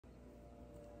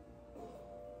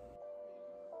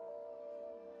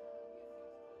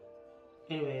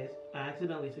Anyways, I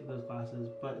accidentally took those classes,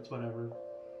 but it's whatever.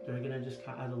 They're gonna just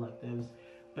count as electives.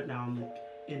 But now I'm like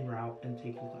en route and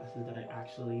taking classes that I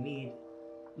actually need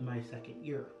my second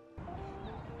year.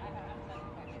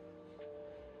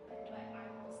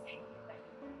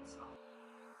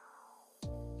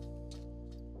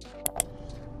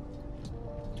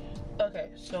 Okay,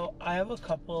 so I have a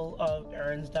couple of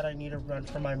errands that I need to run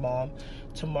for my mom.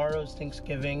 Tomorrow's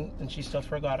Thanksgiving and she still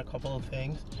forgot a couple of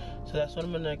things. So that's what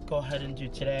I'm gonna go ahead and do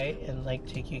today and like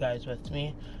take you guys with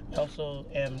me. I also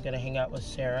am gonna hang out with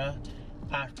Sarah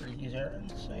after these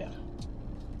errands, so yeah.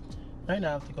 Right now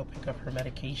I have to go pick up her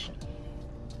medication.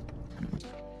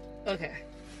 Okay,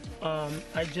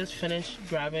 I just finished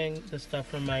grabbing the stuff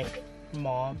from my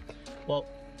mom. Well,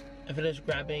 I finished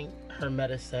grabbing her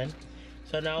medicine.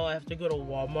 So now I have to go to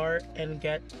Walmart and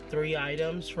get 3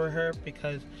 items for her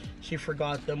because she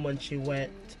forgot them when she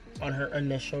went on her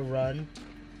initial run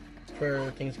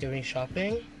for Thanksgiving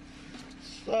shopping.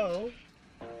 So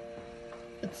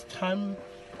it's time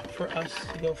for us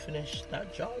to go finish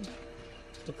that job.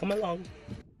 So come along.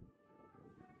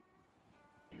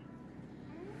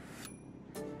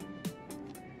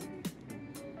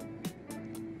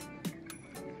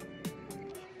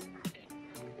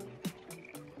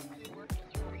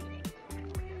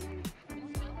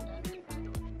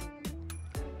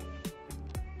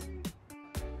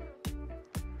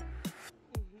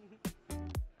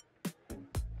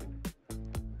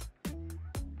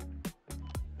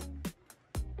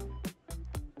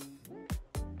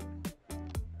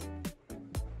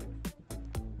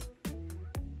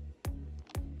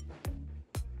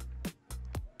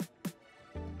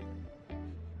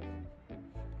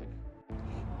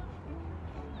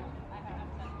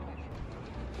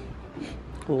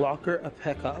 Locker a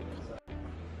pickup.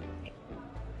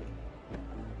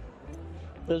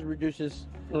 This reduces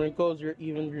wrinkles,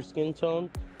 evens your skin tone,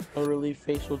 and relieve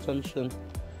facial tension.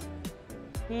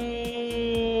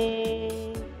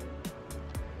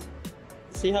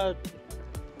 See how?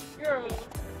 Girl,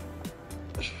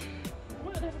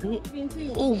 what is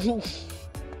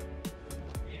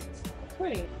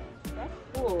Wait, that's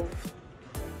cool.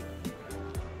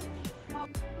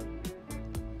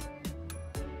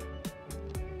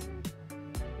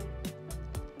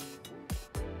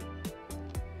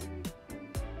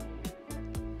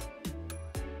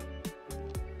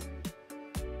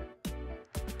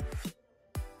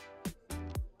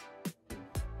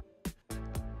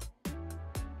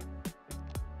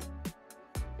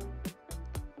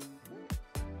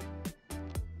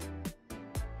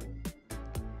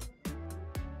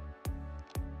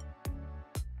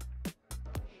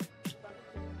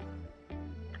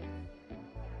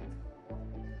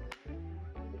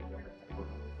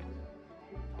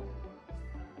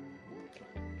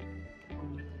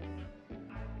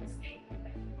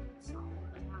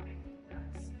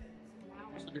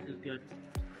 This is good.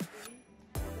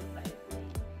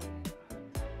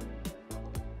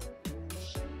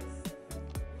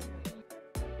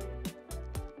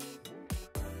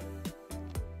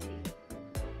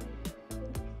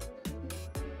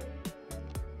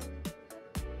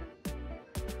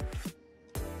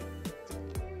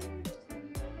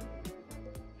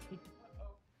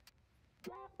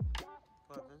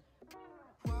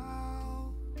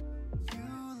 Wow,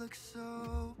 you look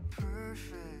so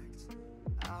perfect.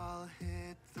 I'll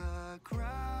hit the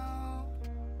ground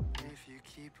if you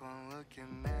keep on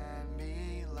looking at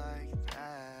me like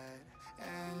that.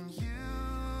 And you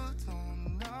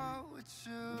don't know what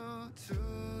you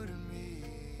do to me.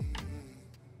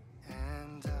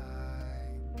 And I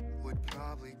would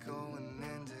probably go and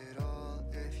end it all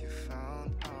if you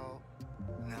found out.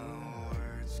 No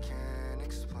words can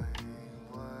explain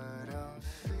what I'm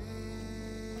feeling.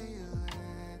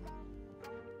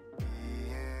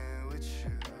 Being with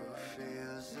you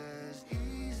feels as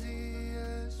easy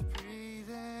as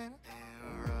breathing.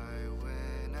 And right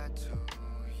when I do,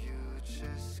 you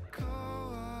just go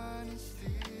on and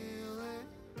steal it.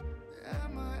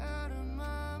 Am I out of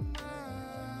my mind?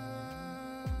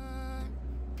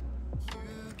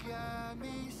 You got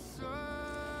me so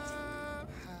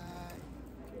high.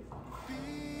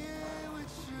 Being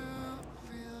with you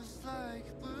feels like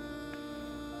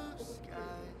blue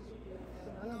skies.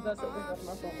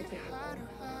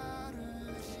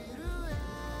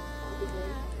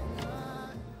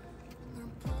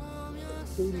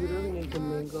 They literally make a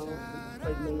mango,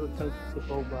 like mango toast to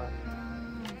boba.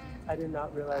 I did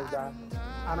not realize that.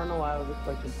 I don't know why I was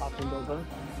expecting popping boba.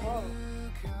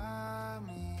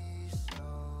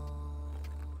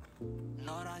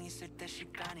 너랑 있을 때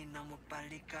시간이 너무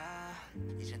빨리 가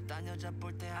이젠 딴 여자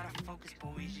볼 때 알아 focus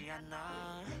보이지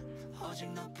않아 오직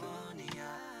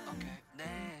너뿐이야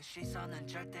내 시선은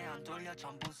절대 안 돌려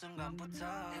전부 순간부터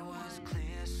It was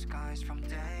clear skies from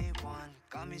day one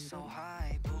Got me so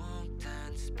high booked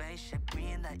in spaceship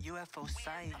we in that UFO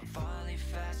site I'm falling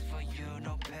fast for you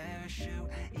no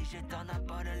parachute 이제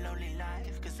떠나버려 lonely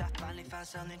life Cause I finally found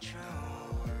something true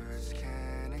No words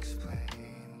can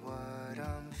explain what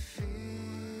I'm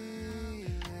feeling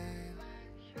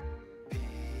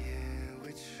Being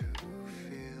with you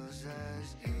feels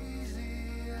as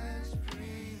easy as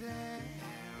breathing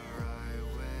And right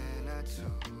when I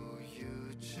told you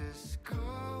just go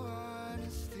on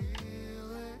and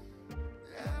steal it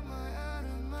Am I out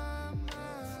of my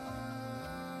mind?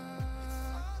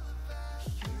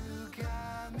 You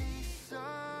got me so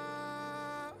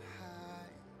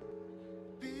high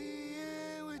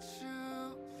Being with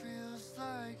you feels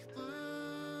like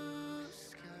blue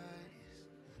skies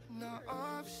너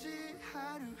없이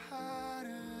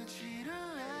하루하루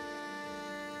지루해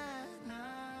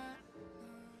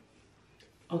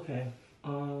Okay,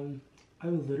 I'm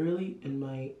literally in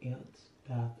my aunt's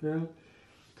bathroom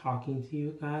talking to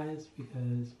you guys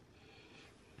because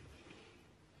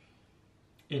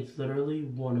it's literally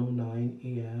 1:09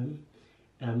 a.m.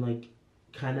 and I'm like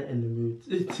kind of in the mood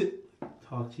to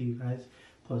talk to you guys.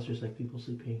 Plus there's like people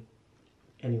sleeping.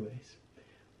 Anyways,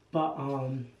 but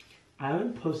I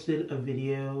haven't posted a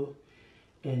video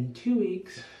in 2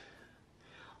 weeks.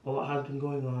 A lot has been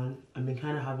going on. I've been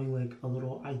kind of having like a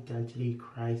little identity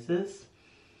crisis,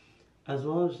 as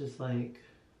well as just like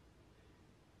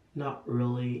not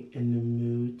really in the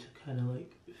mood to kind of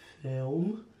like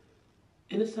film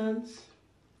in a sense.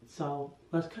 So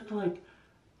let's kind of like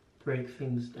break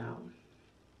things down.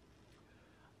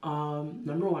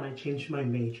 Number one, I changed my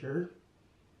major.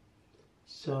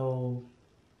 So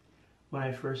when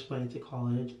I first went into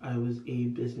college, I was a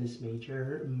business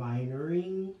major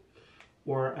minoring,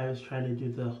 or I was trying to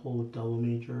do the whole double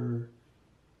major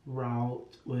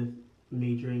route with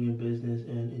majoring in business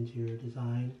and interior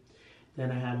design. Then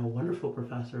I had a wonderful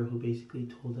professor who basically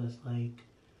told us like,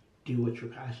 do what you're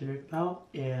passionate about.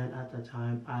 And at that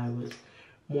time, I was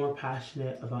more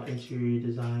passionate about interior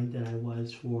design than I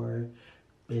was for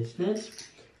business.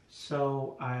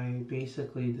 So I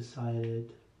basically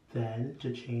decided then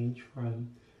to change from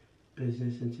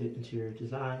business into interior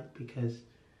design because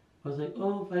I was like,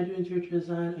 oh, if I do interior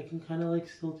design, I can kind of like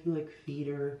still do like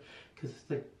theater because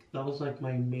like that was like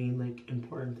my main like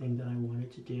important thing that I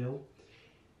wanted to do.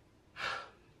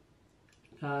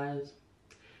 Guys,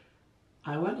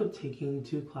 I wound up taking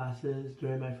 2 classes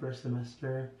during my first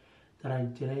semester that I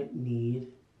didn't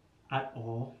need at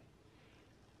all,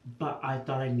 but I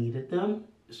thought I needed them.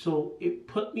 So it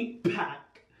put me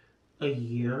back a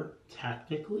year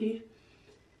technically.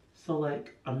 So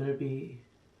like I'm gonna be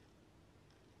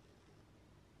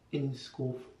in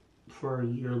school for a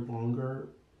year longer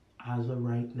as of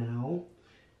right now,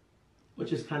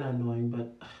 which is kind of annoying,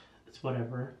 but it's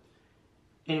whatever.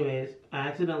 Anyways, I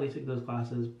accidentally took those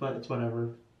classes, but it's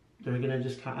whatever. They're gonna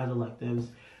just count as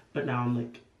electives, but now I'm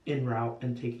like en route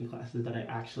and taking classes that I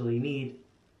actually need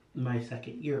my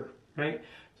 2nd year, right?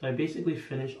 So I basically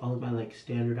finished all of my like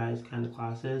standardized kind of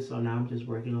classes, so now I'm just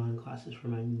working on classes for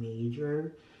my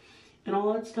major and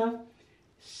all that stuff.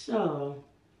 So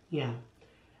yeah,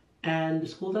 and the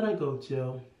school that I go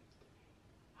to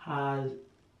has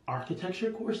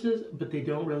architecture courses, but they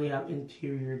don't really have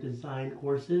interior design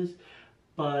courses.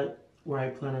 But where I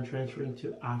plan on transferring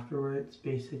to afterwards,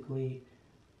 basically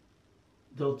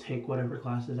they'll take whatever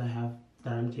classes I have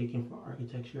that I'm taking for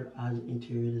architecture as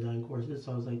interior design courses.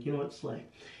 So I was like, you know what, slay,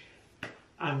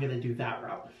 I'm gonna do that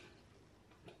route.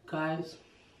 Guys,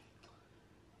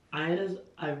 as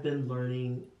I've been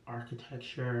learning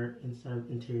architecture instead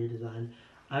of interior design,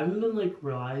 I've been like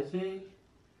realizing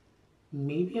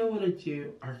maybe I want to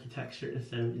do architecture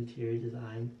instead of interior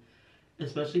design,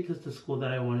 especially because the school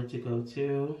that I wanted to go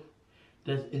to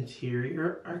does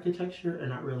interior architecture and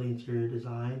not really interior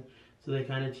design. So they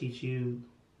kind of teach you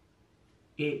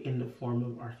it in the form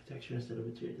of architecture instead of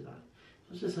interior design.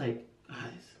 So it's just like,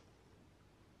 guys,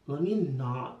 let me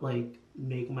not like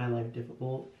make my life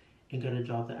difficult and get a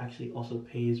job that actually also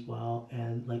pays well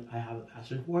and like I have a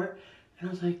passion for it. And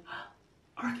I was like,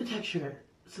 architecture.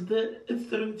 So then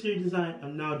instead of interior design,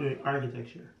 I'm now doing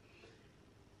architecture.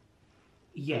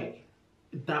 Yay.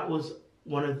 That was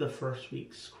one of the first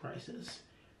week's crisis.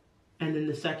 And then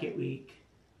the second week,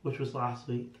 which was last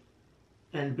week,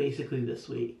 and basically this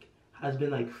week, has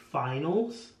been like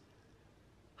finals.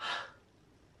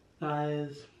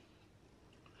 Guys,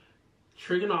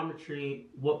 trigonometry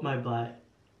whooped my butt,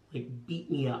 like beat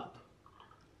me up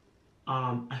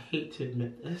I hate to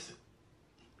admit this,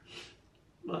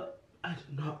 but I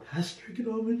did not pass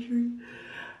trigonometry.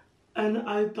 And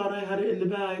I thought I had it in the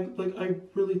bag. Like, I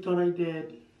really thought I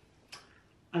did.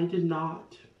 I did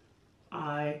not.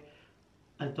 I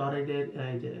thought I did, and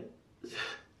I didn't. So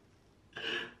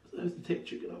I have to take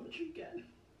trigonometry again.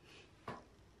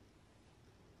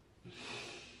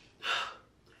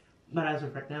 But as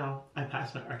of right now, I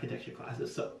passed my architecture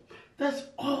classes, so that's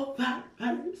all that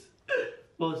matters.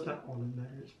 Well, it's not all that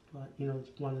matters, but you know,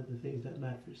 it's one of the things that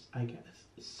matters, I guess.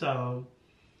 So,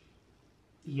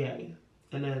 yay.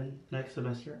 And then next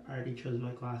semester, I already chose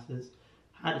my classes.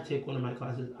 I had to take one of my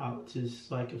classes out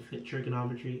so I could fit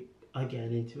trigonometry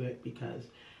again into it, because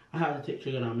I had to take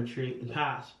trigonometry and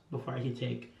pass before I could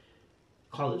take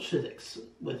college physics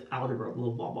with algebra, blah,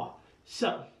 blah, blah.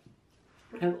 So,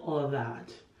 I have all of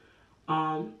that.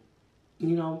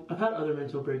 You know, I've had other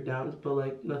mental breakdowns, but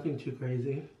like nothing too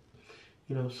crazy.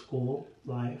 You know, school,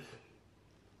 life,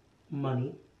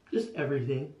 money, just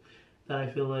everything that I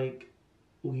feel like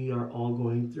we are all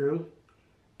going through.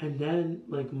 And then,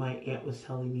 like, my aunt was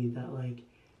telling me that, like,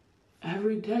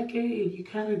 every decade you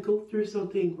kind of go through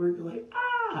something where you're like,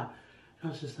 ah! And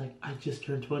I was just like, I just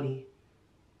turned 20.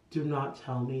 Do not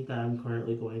tell me that I'm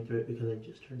currently going through it because I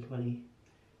just turned 20.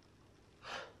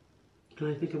 And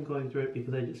I think I'm going through it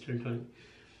because I just turned 20.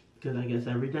 Because I guess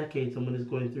every decade someone is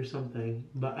going through something.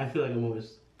 But I feel like I'm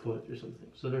always going through something.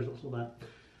 So there's also that.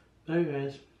 But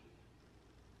anyways,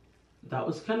 that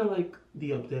was kind of like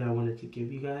the update I wanted to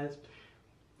give you guys.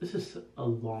 This is a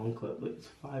long clip. Like, it's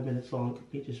 5 minutes long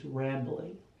of me just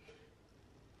rambling.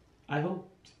 I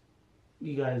hope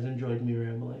you guys enjoyed me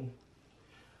rambling.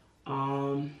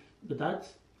 But that's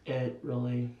it,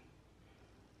 really.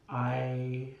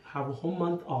 I have a whole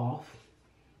month off,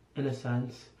 in a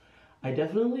sense. I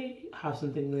definitely have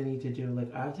something I need to do.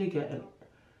 Like, I have to get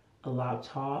a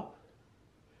laptop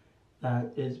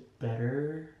that is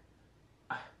better.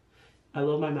 I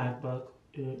love my MacBook.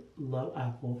 I love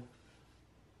Apple.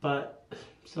 But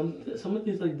some of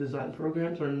these like design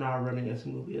programs are not running as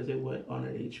smoothly as they would on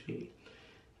an HP.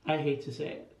 I hate to say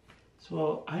it.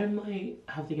 So I might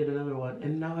have to get another one.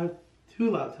 And now I have 2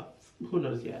 laptops. Who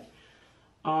knows yet?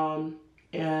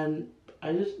 And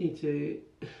I just need to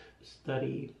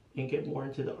study and get more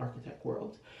into the architect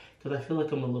world, because I feel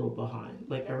like I'm a little behind.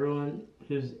 Like, everyone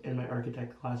who's in my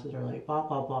architect classes are like blah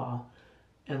blah blah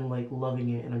and like loving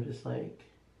it, and I'm just like,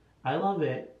 I love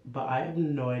it, but I have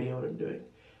no idea what I'm doing.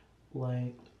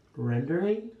 Like,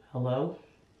 rendering? Hello?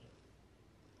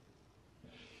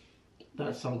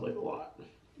 That sounds like a lot.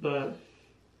 But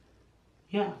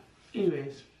yeah,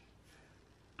 anyways,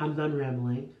 I'm done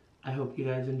rambling. I hope you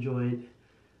guys enjoyed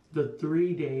the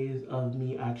 3 days of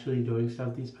me actually doing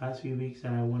stuff these past few weeks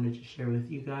that I wanted to share with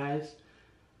you guys.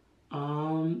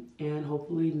 And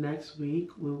hopefully next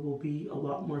week we will be a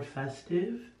lot more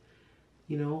festive.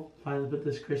 You know, finally put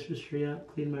this Christmas tree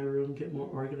up, clean my room, get more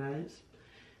organized.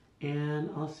 And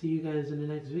I'll see you guys in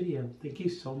the next video. Thank you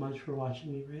so much for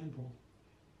watching me ramble.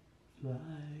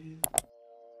 Bye.